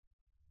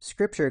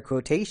Scripture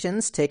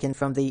quotations taken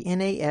from the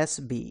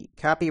NASB.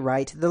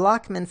 Copyright the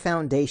Lockman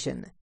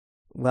Foundation.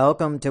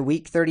 Welcome to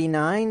Week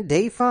 39,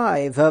 Day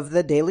 5 of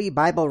the Daily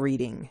Bible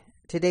Reading.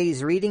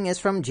 Today's reading is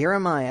from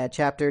Jeremiah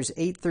chapters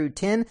 8 through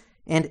 10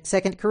 and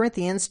 2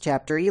 Corinthians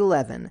chapter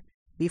 11.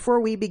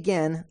 Before we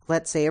begin,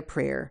 let's say a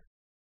prayer.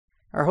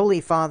 Our Holy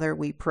Father,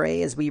 we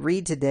pray as we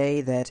read today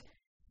that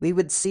we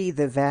would see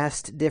the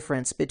vast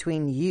difference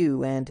between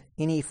you and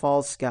any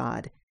false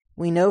god.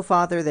 We know,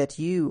 Father, that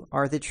you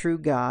are the true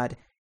God.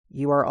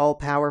 You are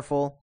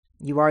all-powerful.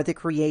 You are the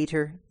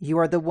Creator. You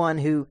are the one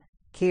who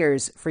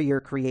cares for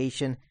your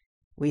creation.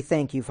 We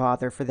thank you,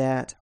 Father, for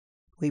that.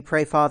 We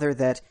pray, Father,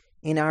 that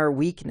in our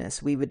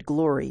weakness we would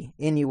glory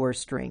in your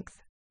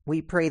strength.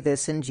 We pray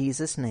this in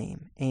Jesus'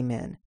 name.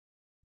 Amen.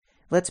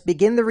 Let's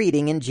begin the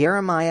reading in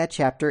Jeremiah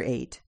chapter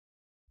 8.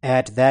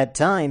 At that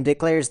time,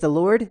 declares the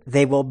Lord,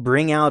 they will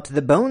bring out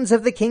the bones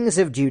of the kings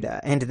of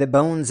Judah, and the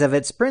bones of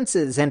its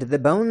princes, and the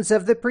bones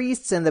of the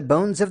priests, and the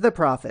bones of the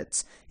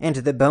prophets, and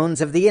the bones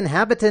of the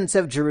inhabitants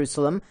of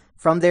Jerusalem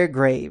from their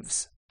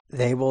graves.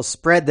 They will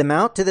spread them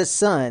out to the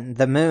sun,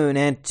 the moon,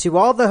 and to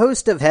all the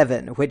host of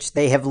heaven, which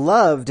they have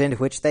loved, and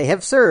which they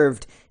have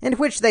served, and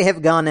which they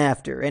have gone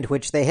after, and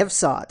which they have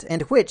sought,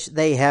 and which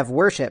they have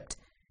worshipped.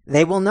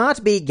 They will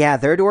not be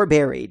gathered or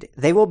buried.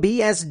 They will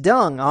be as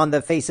dung on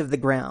the face of the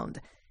ground.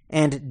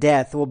 And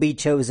death will be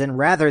chosen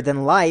rather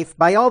than life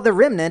by all the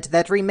remnant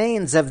that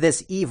remains of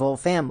this evil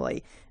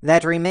family,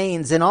 that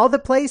remains in all the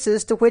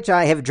places to which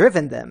I have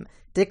driven them,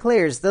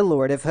 declares the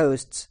Lord of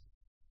hosts.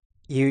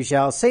 You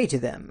shall say to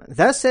them,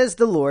 Thus says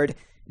the Lord,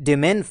 Do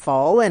men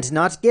fall and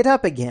not get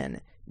up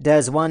again?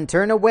 Does one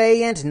turn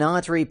away and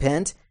not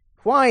repent?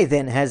 Why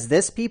then has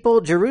this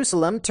people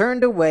Jerusalem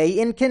turned away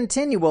in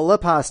continual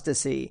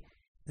apostasy?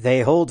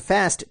 They hold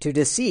fast to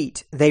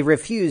deceit, they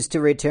refuse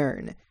to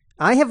return.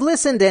 I have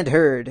listened and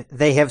heard.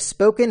 They have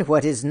spoken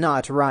what is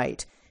not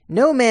right.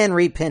 No man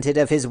repented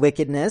of his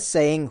wickedness,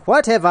 saying,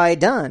 What have I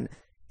done?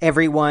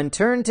 Everyone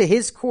turned to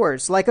his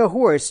course like a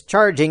horse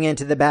charging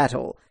into the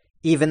battle.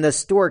 Even the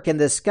stork in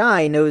the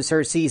sky knows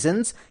her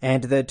seasons,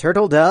 and the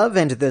turtle-dove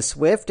and the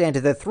swift and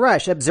the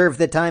thrush observe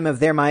the time of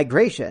their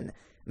migration.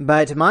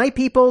 But my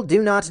people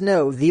do not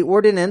know the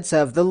ordinance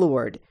of the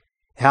Lord.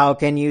 How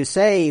can you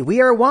say, We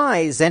are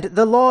wise, and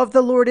the law of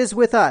the Lord is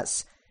with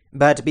us?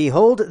 But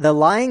behold, the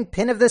lying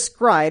pen of the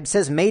scribes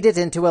has made it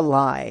into a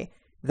lie.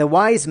 The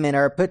wise men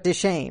are put to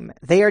shame.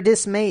 They are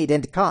dismayed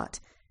and caught.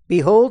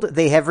 Behold,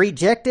 they have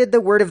rejected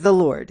the word of the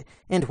Lord.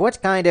 And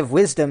what kind of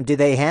wisdom do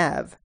they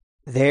have?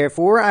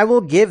 Therefore I will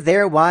give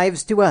their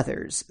wives to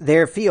others,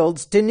 their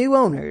fields to new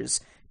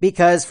owners,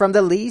 because from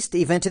the least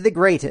even to the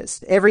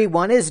greatest, every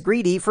one is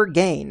greedy for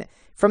gain.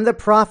 From the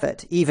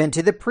prophet even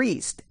to the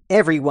priest,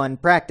 every one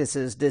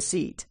practices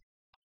deceit.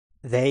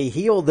 They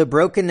heal the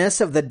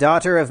brokenness of the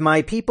daughter of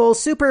my people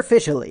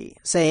superficially,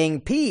 saying,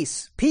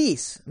 Peace,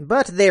 peace,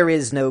 but there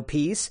is no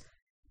peace.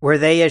 Were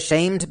they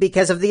ashamed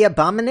because of the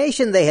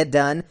abomination they had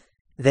done?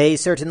 They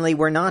certainly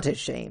were not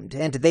ashamed,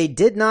 and they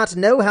did not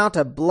know how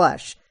to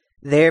blush.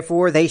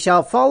 Therefore they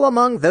shall fall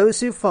among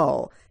those who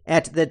fall.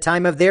 At the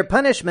time of their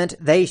punishment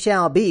they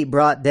shall be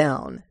brought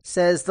down,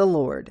 says the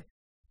Lord.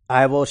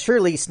 I will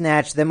surely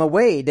snatch them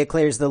away,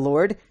 declares the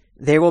Lord.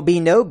 There will be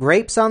no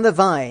grapes on the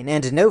vine,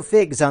 and no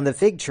figs on the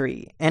fig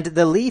tree, and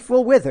the leaf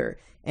will wither,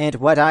 and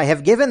what I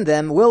have given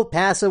them will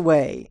pass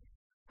away.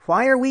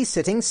 Why are we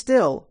sitting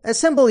still?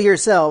 Assemble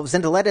yourselves,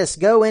 and let us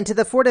go into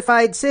the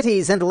fortified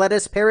cities, and let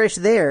us perish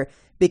there,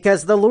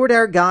 because the Lord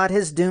our God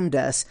has doomed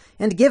us,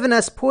 and given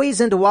us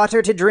poisoned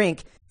water to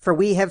drink, for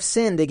we have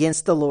sinned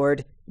against the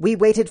Lord. We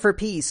waited for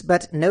peace,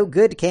 but no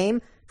good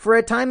came, for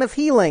a time of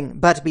healing,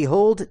 but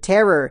behold,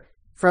 terror.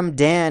 From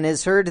Dan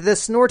is heard the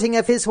snorting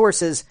of his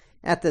horses.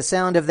 At the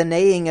sound of the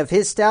neighing of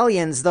his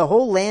stallions, the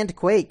whole land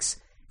quakes.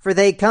 For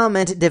they come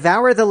and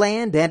devour the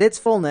land and its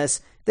fullness,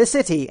 the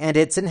city and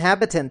its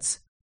inhabitants.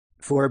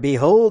 For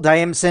behold, I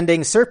am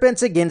sending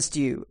serpents against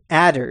you,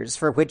 adders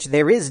for which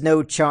there is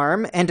no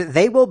charm, and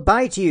they will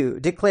bite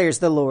you, declares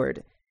the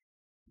Lord.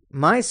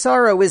 My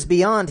sorrow is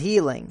beyond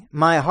healing.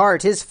 My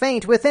heart is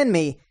faint within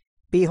me.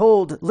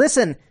 Behold,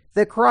 listen,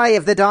 the cry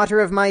of the daughter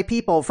of my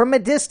people from a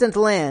distant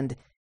land.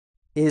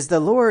 Is the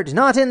Lord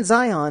not in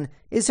Zion?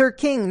 Is her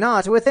king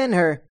not within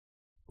her?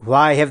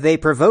 Why have they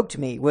provoked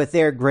me with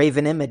their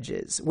graven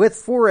images, with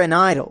foreign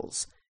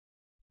idols?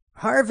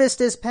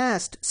 Harvest is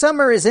past,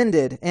 summer is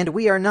ended, and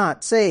we are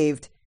not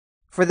saved.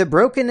 For the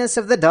brokenness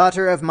of the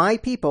daughter of my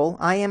people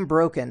I am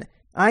broken.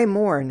 I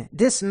mourn,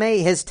 dismay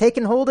has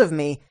taken hold of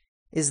me.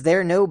 Is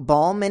there no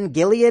balm in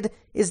Gilead?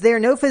 Is there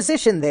no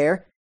physician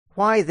there?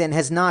 Why then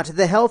has not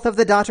the health of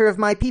the daughter of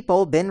my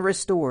people been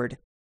restored?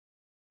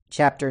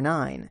 Chapter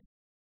 9.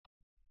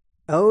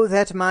 Oh,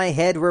 that my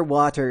head were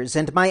waters,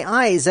 and my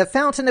eyes a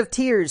fountain of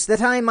tears,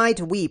 that I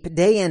might weep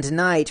day and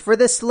night for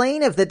the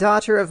slain of the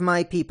daughter of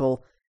my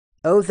people.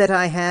 Oh, that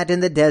I had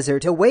in the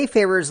desert a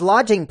wayfarer's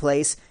lodging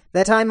place,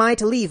 that I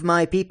might leave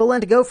my people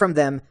and go from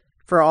them,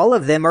 for all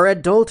of them are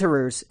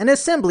adulterers, an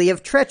assembly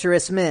of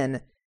treacherous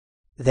men.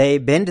 They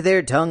bend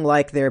their tongue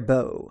like their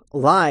bow.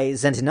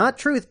 Lies and not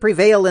truth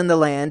prevail in the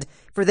land,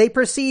 for they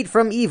proceed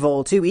from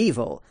evil to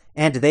evil,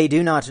 and they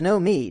do not know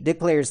me,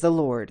 declares the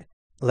Lord.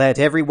 Let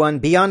everyone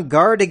be on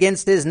guard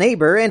against his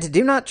neighbor, and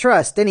do not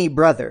trust any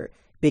brother,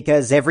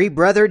 because every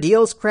brother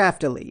deals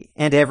craftily,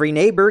 and every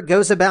neighbor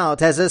goes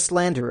about as a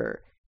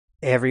slanderer.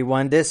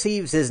 Everyone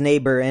deceives his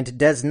neighbor and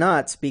does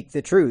not speak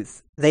the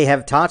truth. They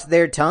have taught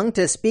their tongue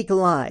to speak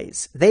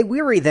lies. They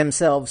weary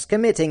themselves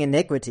committing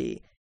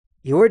iniquity.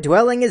 Your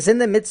dwelling is in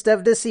the midst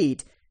of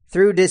deceit.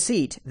 Through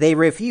deceit they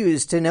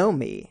refuse to know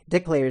me,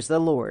 declares the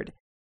Lord.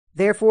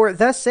 Therefore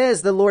thus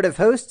says the Lord of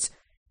hosts,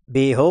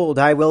 Behold,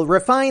 I will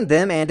refine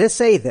them and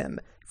assay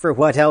them. For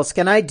what else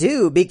can I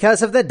do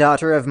because of the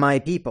daughter of my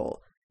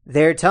people?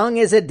 Their tongue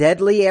is a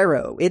deadly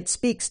arrow. It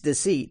speaks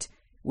deceit.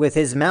 With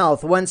his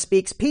mouth one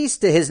speaks peace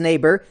to his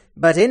neighbor,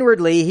 but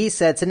inwardly he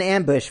sets an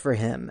ambush for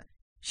him.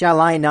 Shall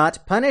I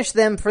not punish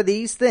them for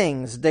these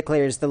things,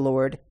 declares the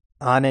Lord?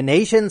 On a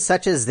nation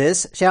such as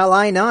this shall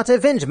I not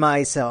avenge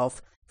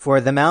myself?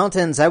 For the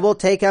mountains I will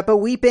take up a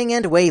weeping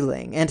and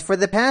wailing, and for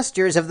the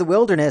pastures of the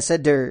wilderness a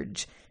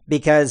dirge,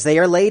 because they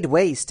are laid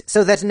waste,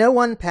 so that no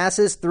one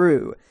passes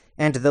through,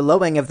 and the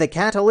lowing of the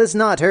cattle is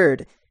not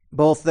heard.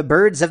 Both the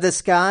birds of the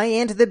sky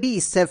and the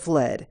beasts have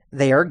fled.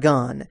 They are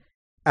gone.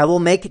 I will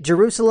make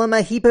Jerusalem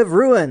a heap of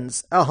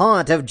ruins, a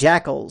haunt of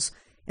jackals,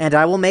 and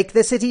I will make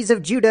the cities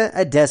of Judah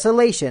a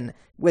desolation,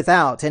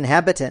 without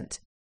inhabitant.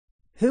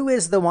 Who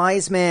is the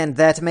wise man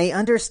that may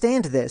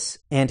understand this?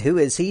 And who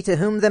is he to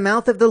whom the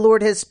mouth of the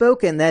Lord has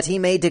spoken that he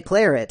may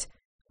declare it?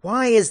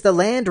 Why is the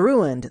land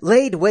ruined,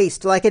 laid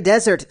waste like a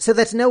desert, so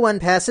that no one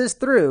passes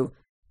through?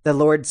 The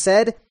Lord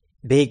said,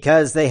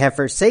 Because they have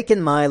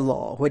forsaken my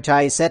law, which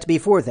I set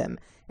before them,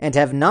 and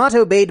have not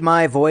obeyed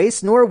my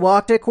voice, nor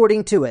walked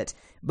according to it,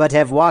 but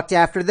have walked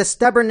after the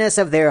stubbornness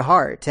of their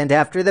heart, and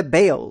after the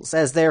Baals,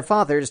 as their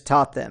fathers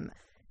taught them.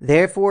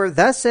 Therefore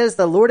thus says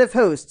the Lord of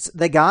hosts,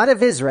 the God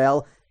of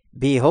Israel,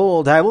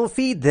 Behold, I will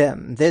feed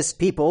them, this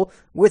people,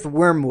 with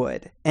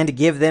wormwood, and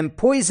give them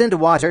poisoned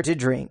water to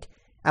drink.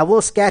 I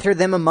will scatter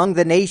them among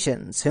the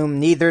nations, whom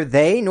neither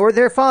they nor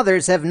their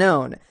fathers have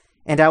known,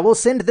 and I will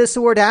send the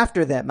sword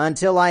after them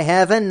until I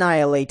have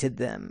annihilated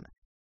them.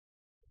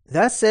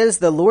 Thus says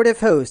the Lord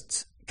of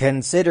hosts,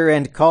 Consider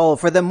and call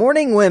for the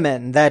mourning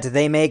women that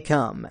they may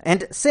come,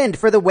 and send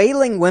for the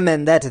wailing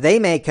women that they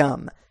may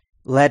come.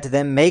 Let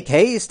them make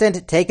haste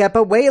and take up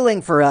a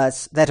wailing for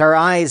us, that our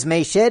eyes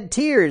may shed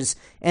tears,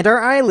 and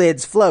our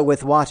eyelids flow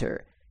with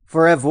water.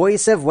 For a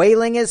voice of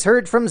wailing is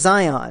heard from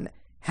Zion.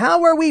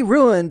 How are we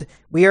ruined?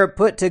 We are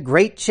put to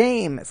great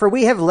shame, for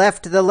we have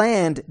left the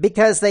land,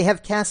 because they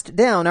have cast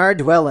down our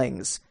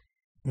dwellings.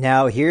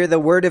 Now hear the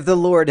word of the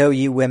Lord, O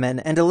you women,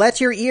 and let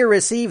your ear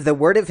receive the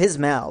word of his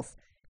mouth.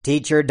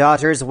 Teach your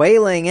daughters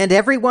wailing, and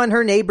every one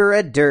her neighbor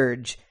a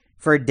dirge.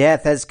 For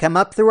death has come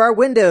up through our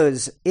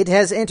windows. It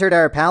has entered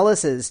our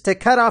palaces, to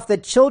cut off the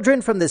children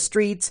from the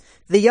streets,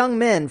 the young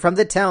men from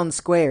the town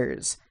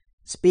squares.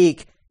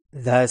 Speak,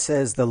 thus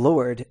says the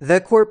Lord,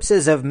 the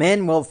corpses of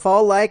men will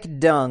fall like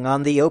dung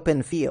on the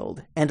open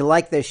field, and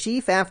like the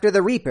sheaf after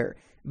the reaper,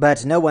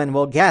 but no one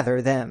will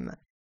gather them.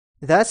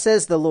 Thus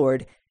says the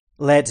Lord,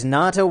 Let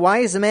not a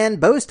wise man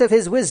boast of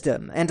his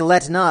wisdom, and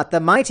let not the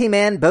mighty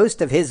man boast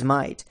of his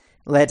might.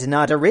 Let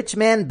not a rich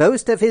man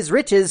boast of his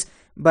riches,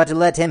 but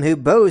let him who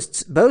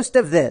boasts boast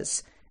of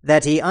this,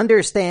 that he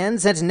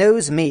understands and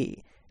knows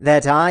me,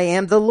 that I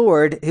am the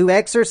Lord, who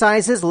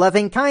exercises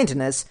loving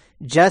kindness,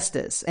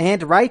 justice,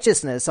 and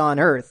righteousness on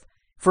earth.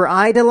 For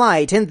I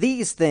delight in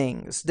these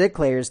things,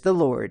 declares the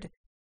Lord.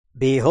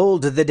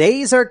 Behold, the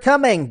days are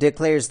coming,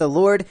 declares the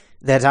Lord,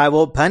 that I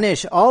will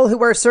punish all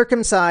who are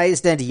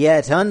circumcised and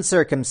yet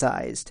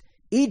uncircumcised.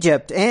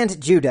 Egypt and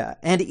Judah,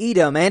 and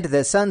Edom and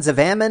the sons of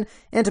Ammon,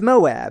 and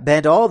Moab,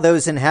 and all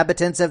those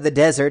inhabitants of the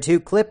desert who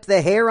clip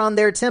the hair on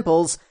their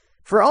temples,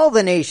 for all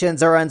the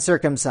nations are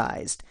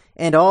uncircumcised,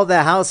 and all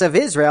the house of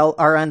Israel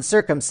are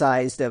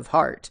uncircumcised of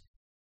heart.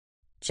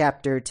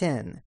 Chapter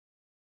 10.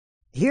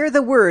 Hear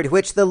the word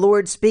which the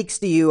Lord speaks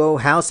to you, O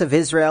house of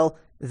Israel.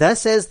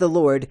 Thus says the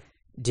Lord,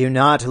 Do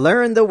not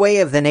learn the way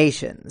of the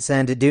nations,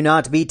 and do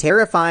not be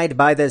terrified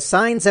by the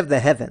signs of the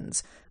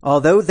heavens,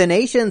 although the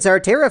nations are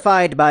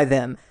terrified by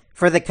them,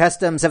 for the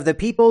customs of the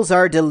peoples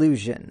are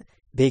delusion.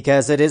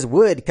 Because it is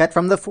wood cut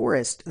from the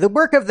forest, the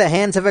work of the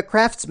hands of a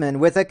craftsman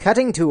with a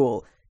cutting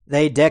tool.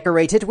 They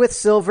decorate it with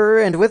silver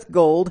and with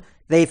gold.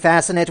 They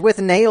fasten it with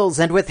nails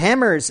and with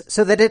hammers,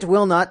 so that it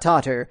will not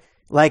totter.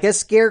 Like a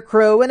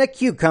scarecrow in a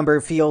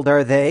cucumber field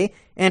are they,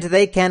 and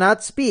they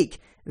cannot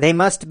speak. They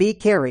must be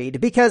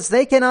carried, because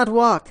they cannot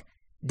walk.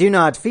 Do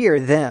not fear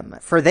them,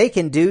 for they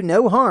can do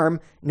no harm,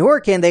 nor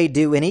can they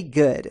do any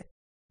good.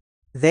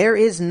 There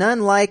is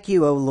none like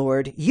you, O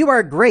Lord. You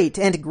are great,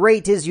 and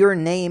great is your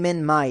name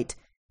in might.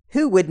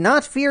 Who would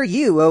not fear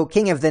you, O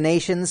King of the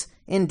nations?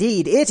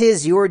 Indeed, it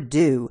is your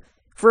due.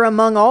 For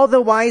among all the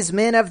wise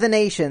men of the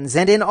nations,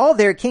 and in all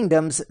their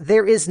kingdoms,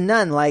 there is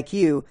none like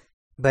you.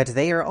 But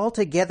they are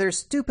altogether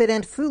stupid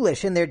and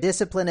foolish in their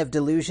discipline of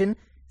delusion.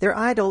 Their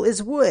idol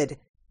is wood.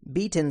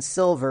 Beaten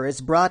silver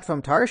is brought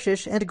from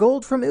Tarshish, and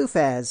gold from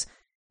Uphaz,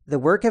 the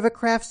work of a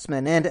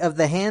craftsman and of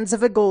the hands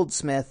of a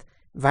goldsmith.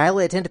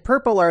 Violet and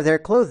purple are their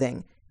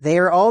clothing. They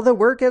are all the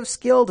work of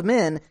skilled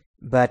men.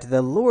 But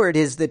the Lord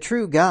is the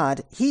true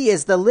God. He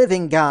is the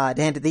living God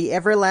and the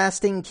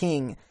everlasting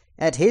King.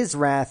 At his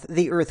wrath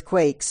the earth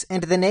quakes,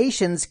 and the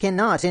nations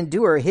cannot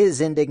endure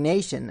his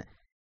indignation.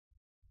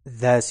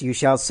 Thus you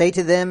shall say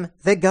to them,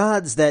 the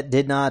gods that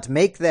did not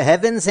make the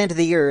heavens and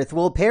the earth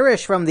will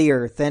perish from the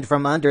earth and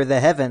from under the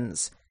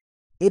heavens.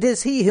 It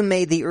is he who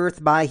made the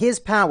earth by his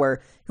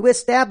power, who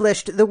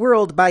established the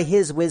world by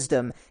his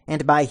wisdom,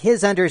 and by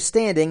his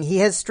understanding he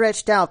has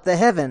stretched out the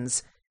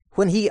heavens.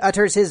 When he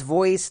utters his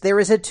voice, there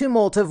is a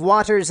tumult of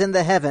waters in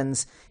the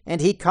heavens, and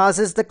he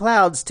causes the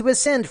clouds to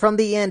ascend from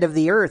the end of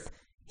the earth.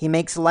 He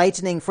makes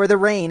lightning for the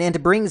rain,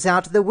 and brings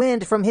out the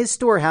wind from his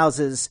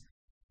storehouses.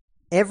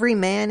 Every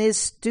man is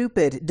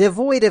stupid,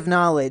 devoid of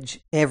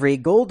knowledge. Every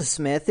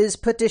goldsmith is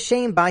put to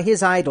shame by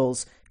his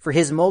idols, for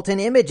his molten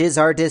images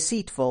are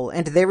deceitful,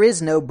 and there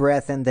is no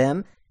breath in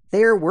them.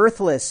 They are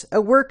worthless,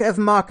 a work of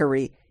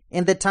mockery.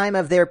 In the time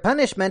of their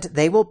punishment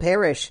they will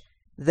perish.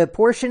 The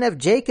portion of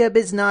Jacob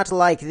is not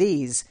like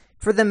these,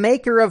 for the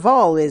Maker of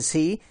all is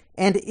he,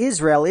 and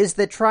Israel is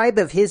the tribe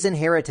of his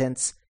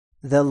inheritance.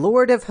 The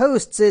Lord of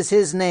hosts is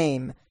his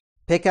name.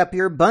 Pick up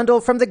your bundle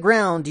from the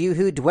ground, you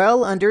who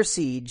dwell under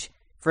siege.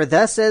 For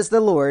thus says the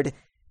Lord,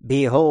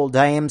 Behold,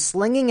 I am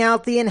slinging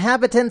out the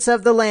inhabitants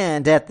of the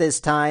land at this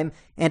time,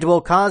 and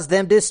will cause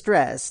them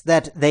distress,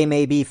 that they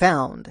may be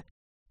found.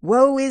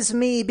 Woe is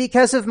me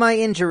because of my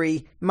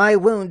injury, my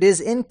wound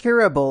is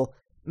incurable.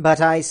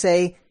 But I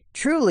say,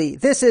 Truly,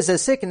 this is a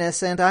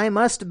sickness, and I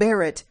must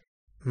bear it.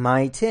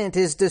 My tent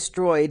is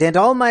destroyed, and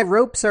all my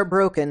ropes are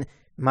broken.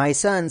 My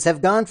sons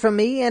have gone from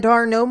me, and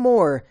are no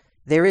more.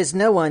 There is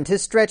no one to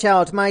stretch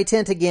out my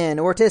tent again,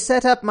 or to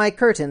set up my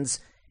curtains.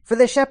 For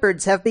the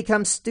shepherds have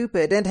become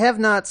stupid, and have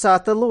not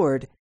sought the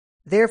Lord.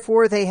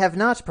 Therefore they have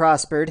not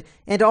prospered,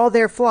 and all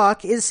their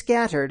flock is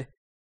scattered.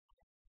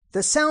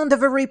 The sound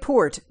of a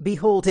report,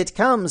 behold, it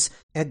comes,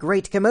 a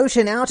great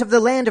commotion out of the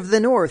land of the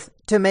north,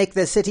 to make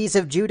the cities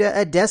of Judah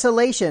a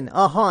desolation,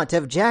 a haunt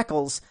of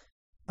jackals.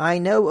 I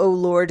know, O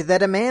Lord,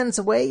 that a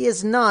man's way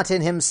is not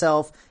in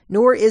himself,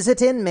 nor is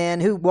it in man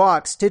who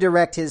walks to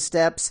direct his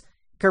steps.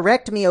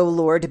 Correct me, O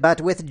Lord,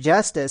 but with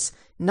justice,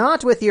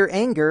 not with your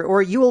anger,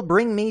 or you will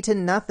bring me to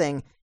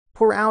nothing.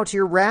 Pour out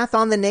your wrath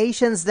on the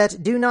nations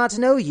that do not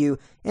know you,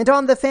 and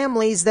on the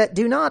families that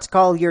do not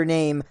call your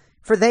name.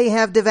 For they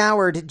have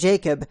devoured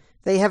Jacob,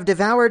 they have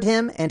devoured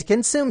him and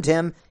consumed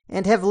him,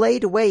 and have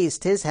laid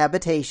waste his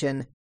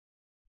habitation.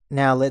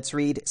 Now let's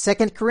read 2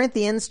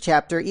 Corinthians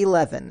chapter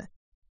 11.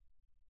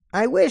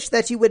 I wish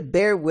that you would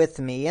bear with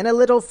me in a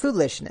little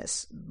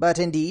foolishness, but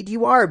indeed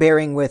you are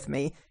bearing with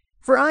me.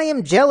 For I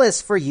am jealous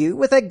for you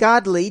with a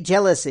godly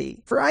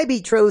jealousy. For I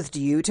betrothed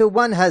you to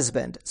one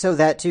husband, so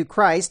that to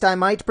Christ I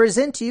might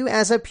present you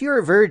as a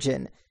pure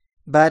virgin.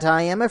 But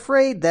I am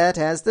afraid that,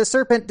 as the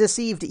serpent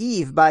deceived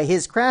Eve by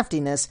his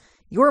craftiness,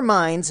 your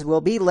minds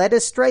will be led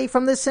astray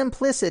from the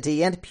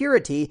simplicity and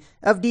purity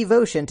of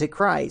devotion to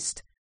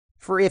Christ.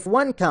 For if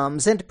one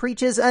comes and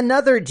preaches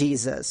another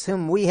Jesus,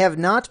 whom we have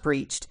not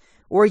preached,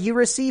 or you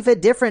receive a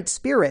different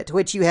spirit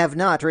which you have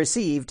not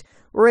received,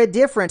 or a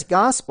different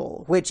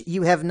gospel which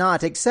you have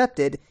not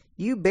accepted,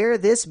 you bear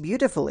this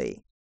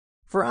beautifully.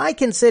 For I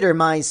consider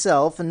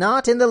myself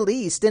not in the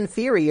least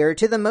inferior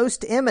to the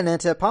most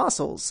eminent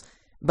apostles.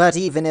 But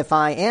even if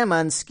I am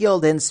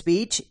unskilled in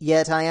speech,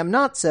 yet I am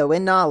not so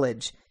in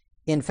knowledge.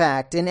 In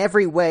fact, in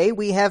every way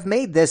we have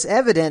made this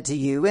evident to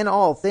you in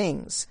all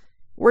things.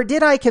 Or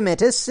did I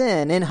commit a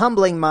sin in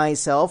humbling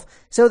myself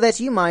so that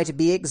you might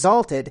be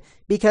exalted,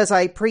 because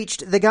I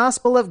preached the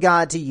gospel of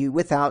God to you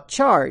without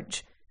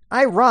charge?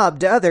 I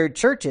robbed other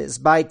churches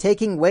by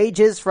taking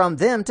wages from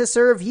them to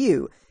serve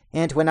you,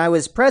 and when I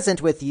was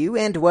present with you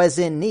and was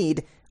in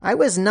need, I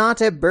was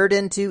not a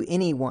burden to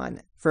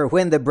anyone. For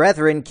when the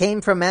brethren came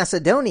from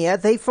Macedonia,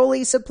 they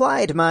fully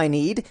supplied my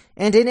need,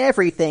 and in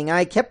everything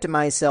I kept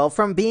myself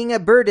from being a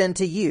burden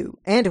to you,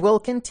 and will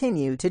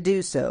continue to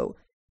do so.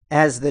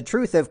 As the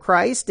truth of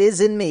Christ is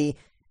in me,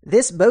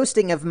 this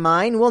boasting of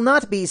mine will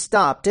not be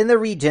stopped in the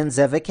regions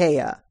of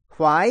Achaia.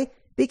 Why?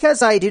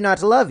 Because I do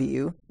not love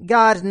you.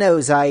 God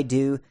knows I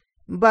do.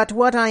 But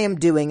what I am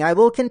doing I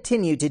will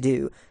continue to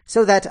do,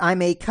 so that I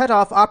may cut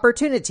off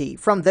opportunity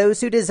from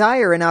those who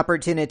desire an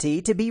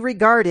opportunity to be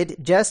regarded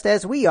just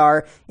as we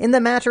are in the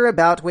matter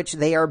about which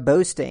they are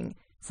boasting.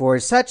 For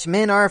such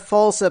men are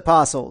false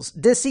apostles,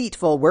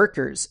 deceitful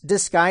workers,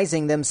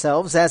 disguising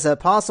themselves as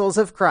apostles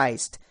of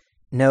Christ.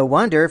 No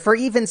wonder, for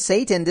even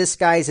Satan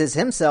disguises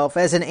himself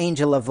as an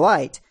angel of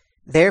light.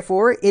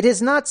 Therefore it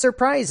is not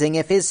surprising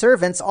if his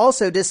servants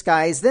also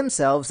disguise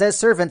themselves as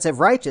servants of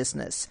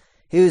righteousness,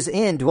 whose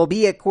end will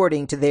be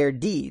according to their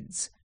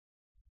deeds.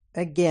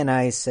 Again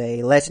I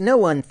say, let no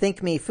one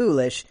think me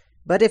foolish,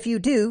 but if you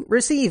do,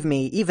 receive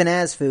me even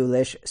as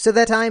foolish, so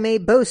that I may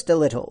boast a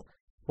little.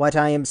 What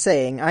I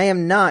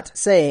am not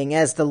saying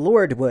as the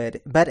Lord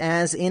would, but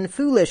as in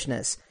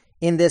foolishness,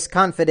 in this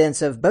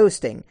confidence of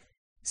boasting.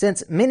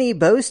 Since many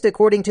boast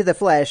according to the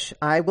flesh,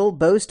 I will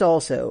boast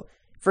also.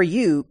 For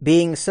you,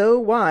 being so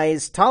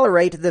wise,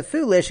 tolerate the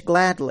foolish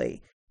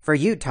gladly. For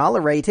you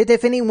tolerate it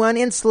if anyone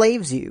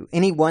enslaves you,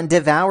 anyone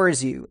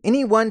devours you,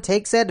 anyone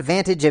takes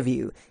advantage of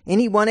you,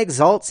 anyone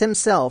exalts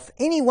himself,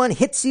 anyone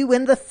hits you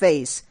in the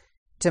face.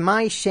 To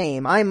my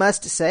shame, I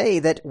must say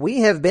that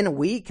we have been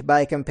weak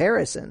by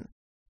comparison.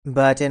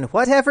 But in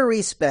whatever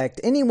respect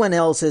anyone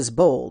else is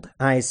bold,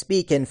 I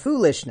speak in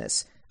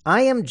foolishness.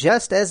 I am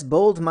just as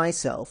bold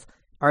myself.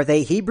 Are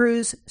they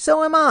Hebrews?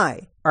 So am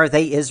I. Are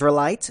they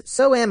Israelites?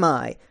 So am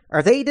I.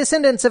 Are they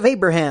descendants of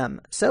Abraham?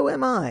 So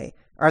am I.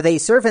 Are they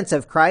servants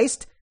of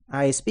Christ?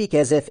 I speak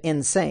as if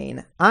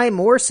insane. I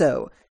more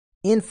so.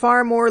 In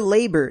far more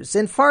labors,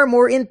 in far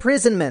more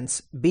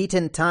imprisonments,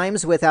 beaten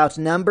times without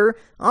number,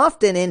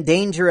 often in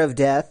danger of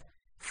death.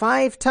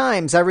 5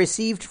 times I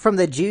received from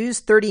the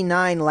Jews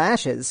 39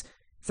 lashes.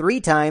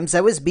 3 times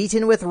I was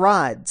beaten with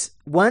rods.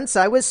 Once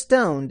I was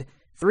stoned.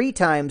 3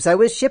 times I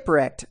was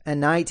shipwrecked. A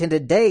night and a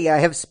day I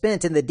have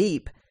spent in the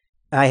deep.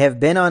 I have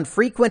been on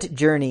frequent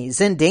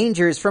journeys, and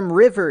dangers from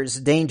rivers,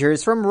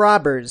 dangers from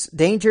robbers,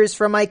 dangers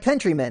from my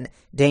countrymen,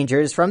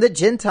 dangers from the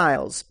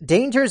Gentiles,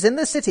 dangers in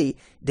the city,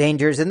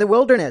 dangers in the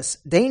wilderness,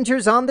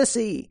 dangers on the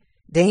sea,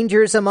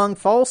 dangers among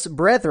false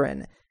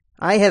brethren.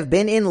 I have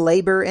been in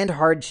labor and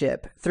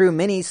hardship, through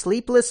many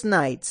sleepless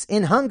nights,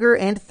 in hunger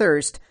and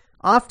thirst,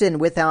 often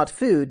without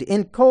food,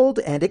 in cold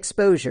and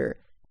exposure.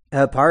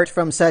 Apart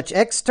from such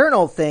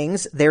external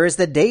things, there is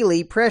the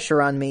daily pressure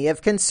on me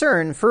of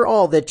concern for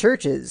all the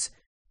churches.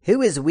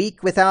 Who is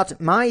weak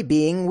without my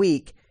being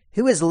weak?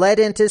 Who is led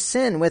into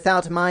sin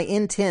without my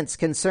intense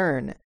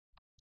concern?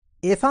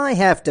 If I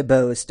have to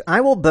boast, I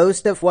will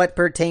boast of what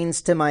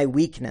pertains to my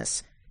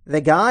weakness.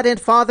 The God and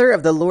Father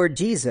of the Lord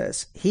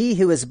Jesus, he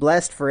who is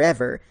blessed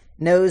forever,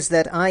 knows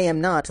that I am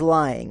not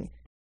lying.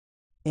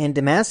 In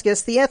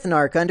Damascus, the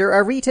ethnarch under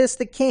Aretas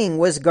the king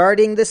was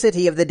guarding the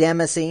city of the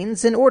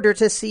Damascenes in order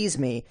to seize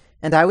me,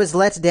 and I was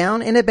let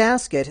down in a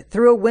basket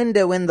through a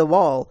window in the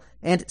wall,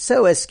 and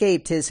so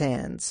escaped his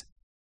hands.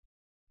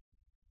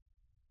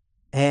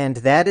 And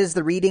that is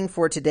the reading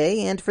for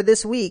today and for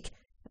this week.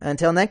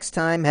 Until next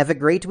time, have a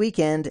great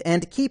weekend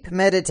and keep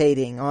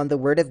meditating on the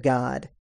Word of God.